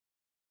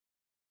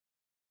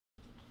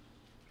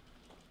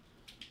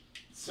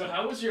So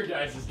how was your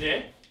guys'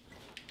 day?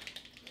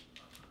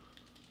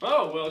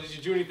 Oh, well, did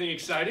you do anything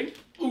exciting?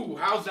 Ooh,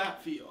 how's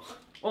that feel?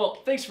 Well,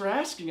 thanks for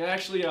asking. I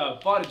actually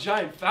bought a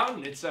giant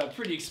fountain. It's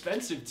pretty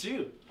expensive,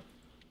 too.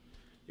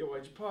 Yo,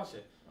 why'd you pause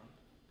it?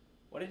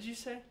 What did you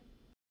say?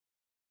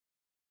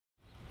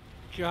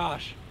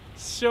 Gosh,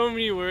 so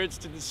many words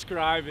to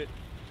describe it.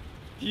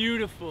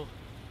 Beautiful,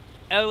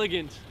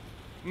 elegant,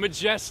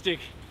 majestic.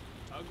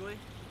 Ugly?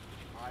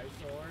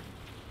 Eyesore?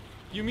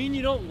 You mean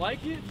you don't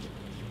like it?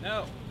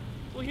 No.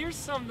 Well, here's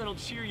something that'll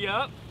cheer you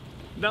up.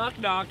 Knock,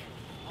 knock.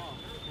 Oh,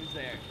 who's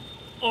there?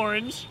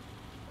 Orange.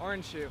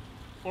 Orange shoe.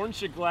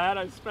 Aren't you glad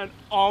I spent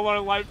all our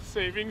life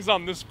savings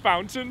on this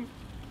fountain?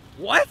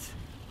 What?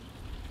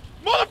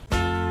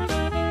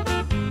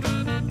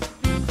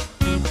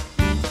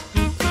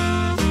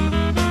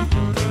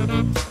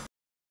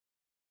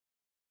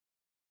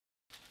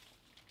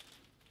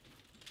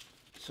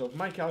 So if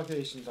my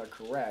calculations are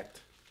correct,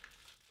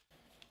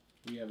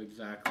 we have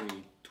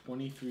exactly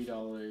 $23.76 to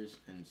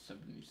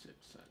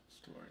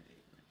our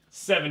date right now.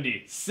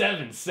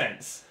 77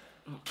 cents.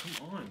 Oh,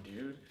 come on,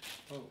 dude.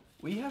 Oh.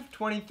 We have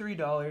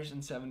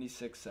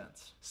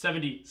 $23.76.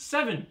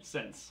 77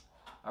 cents.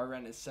 Our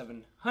rent is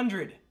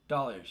 $700.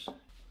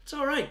 It's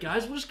all right,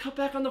 guys. We'll just cut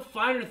back on the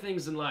finer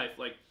things in life,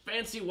 like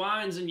fancy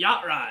wines and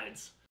yacht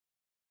rides.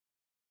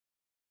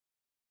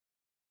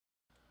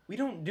 We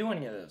don't do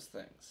any of those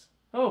things.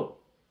 Oh,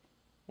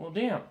 well,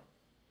 damn.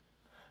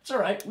 It's all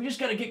right. We just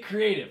gotta get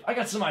creative. I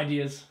got some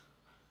ideas.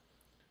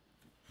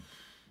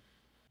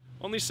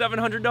 Only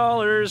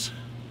 $700.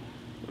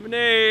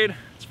 Lemonade.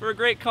 It's for a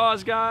great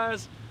cause,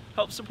 guys.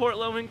 Help support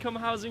low-income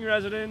housing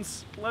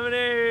residents.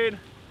 Lemonade.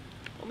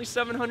 Only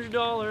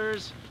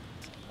 $700.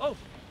 Oh,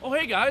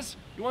 hey, guys.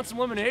 You want some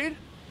lemonade?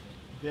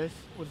 This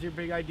was your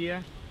big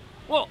idea?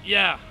 Well,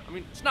 yeah. I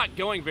mean, it's not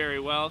going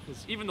very well,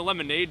 because even the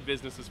lemonade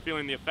business is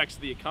feeling the effects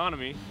of the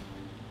economy.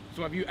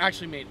 So have you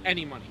actually made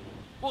any money?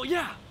 Well,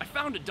 yeah. I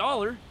found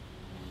 $1.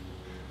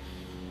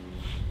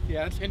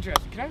 Yeah, that's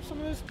interesting. Can I have some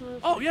of this?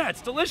 Oh, yeah.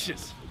 It's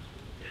delicious.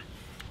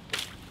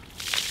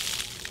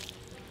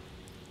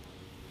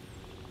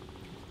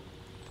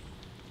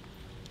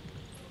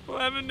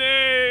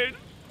 Lemonade.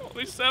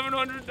 Only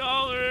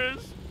 $700.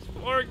 It's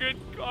for a good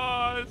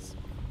cause.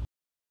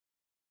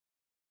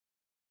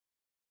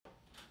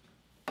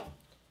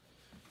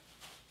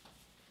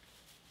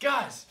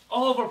 Guys,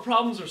 all of our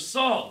problems are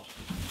solved.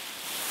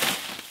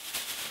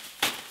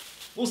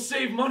 We'll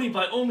save money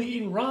by only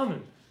eating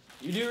ramen.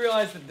 You do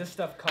realize that this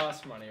stuff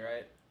costs money,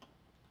 right?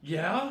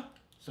 Yeah?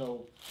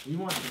 So we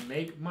want to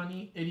make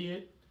money,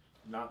 idiot,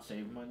 not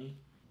save money.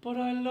 But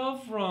I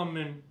love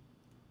ramen.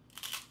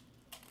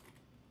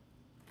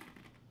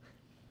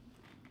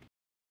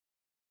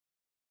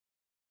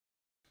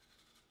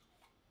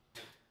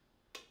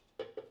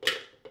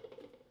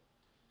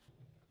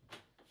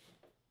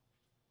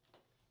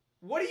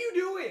 What are you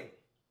doing?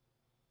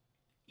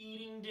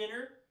 Eating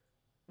dinner?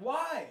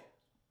 Why?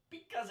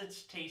 Because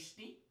it's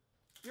tasty.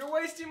 You're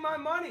wasting my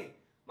money,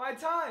 my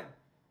time,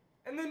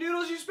 and the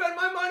noodles you spent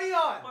my money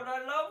on. But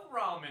I love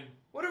ramen.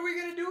 What are we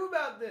gonna do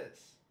about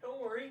this?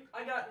 Don't worry,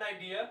 I got an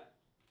idea.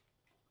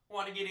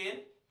 Want to get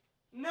in?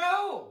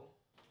 No!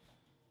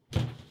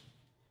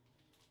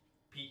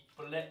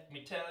 People, let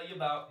me tell you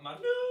about my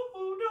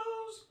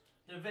noodles.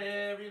 They're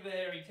very,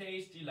 very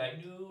tasty, like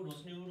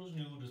noodles, noodles,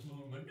 noodles,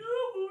 my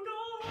noodles.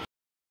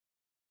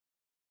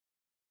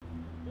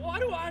 Why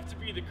do I have to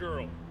be the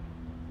girl?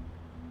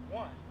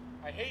 One,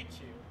 I hate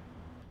you.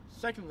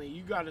 Secondly,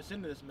 you got us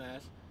into this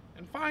mess.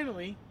 And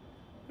finally,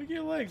 look at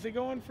your legs, they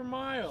go on for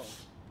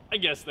miles. I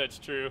guess that's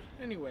true.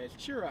 Anyways,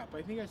 cheer up.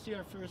 I think I see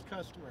our first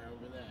customer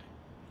over there.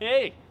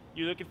 Hey,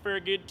 you looking for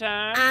a good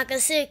time? Uncle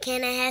Sue,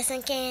 can I have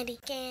some candy?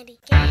 Candy.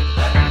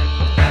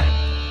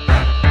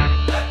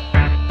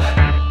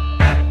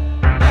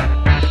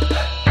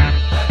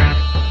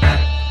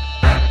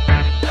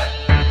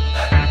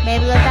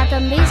 Baby, look at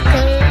them beats,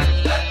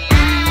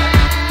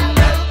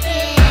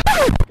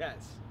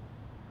 Guys,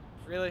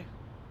 really?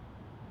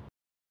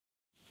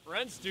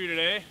 Rent's due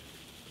today.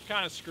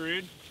 Kind of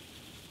screwed.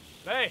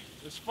 Hey,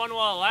 it was fun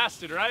while it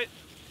lasted, right?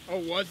 Oh,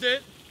 was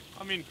it?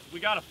 I mean,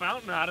 we got a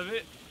fountain out of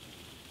it.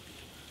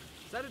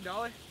 Is that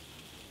 $1?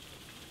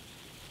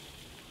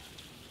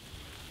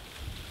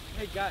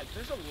 Hey guys,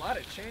 there's a lot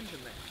of change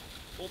in there.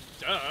 Well,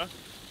 duh.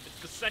 It's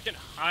the second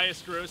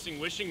highest grossing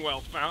wishing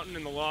well fountain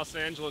in the Los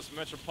Angeles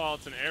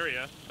metropolitan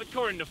area,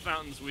 according to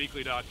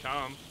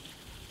fountains.weekly.com.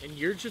 And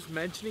you're just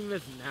mentioning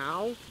this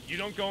now? You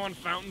don't go on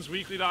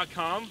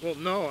fountains.weekly.com? Well,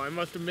 no, I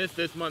must have missed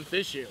this month's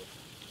issue.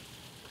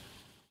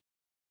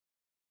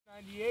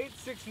 $98,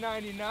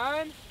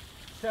 $699,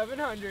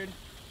 $700.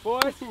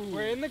 Boys,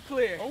 we're in the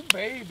clear. Oh,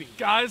 baby.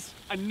 Guys,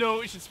 I know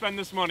what we should spend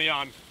this money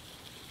on.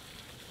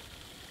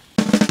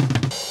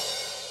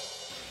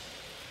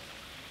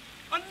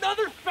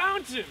 Another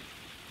fountain!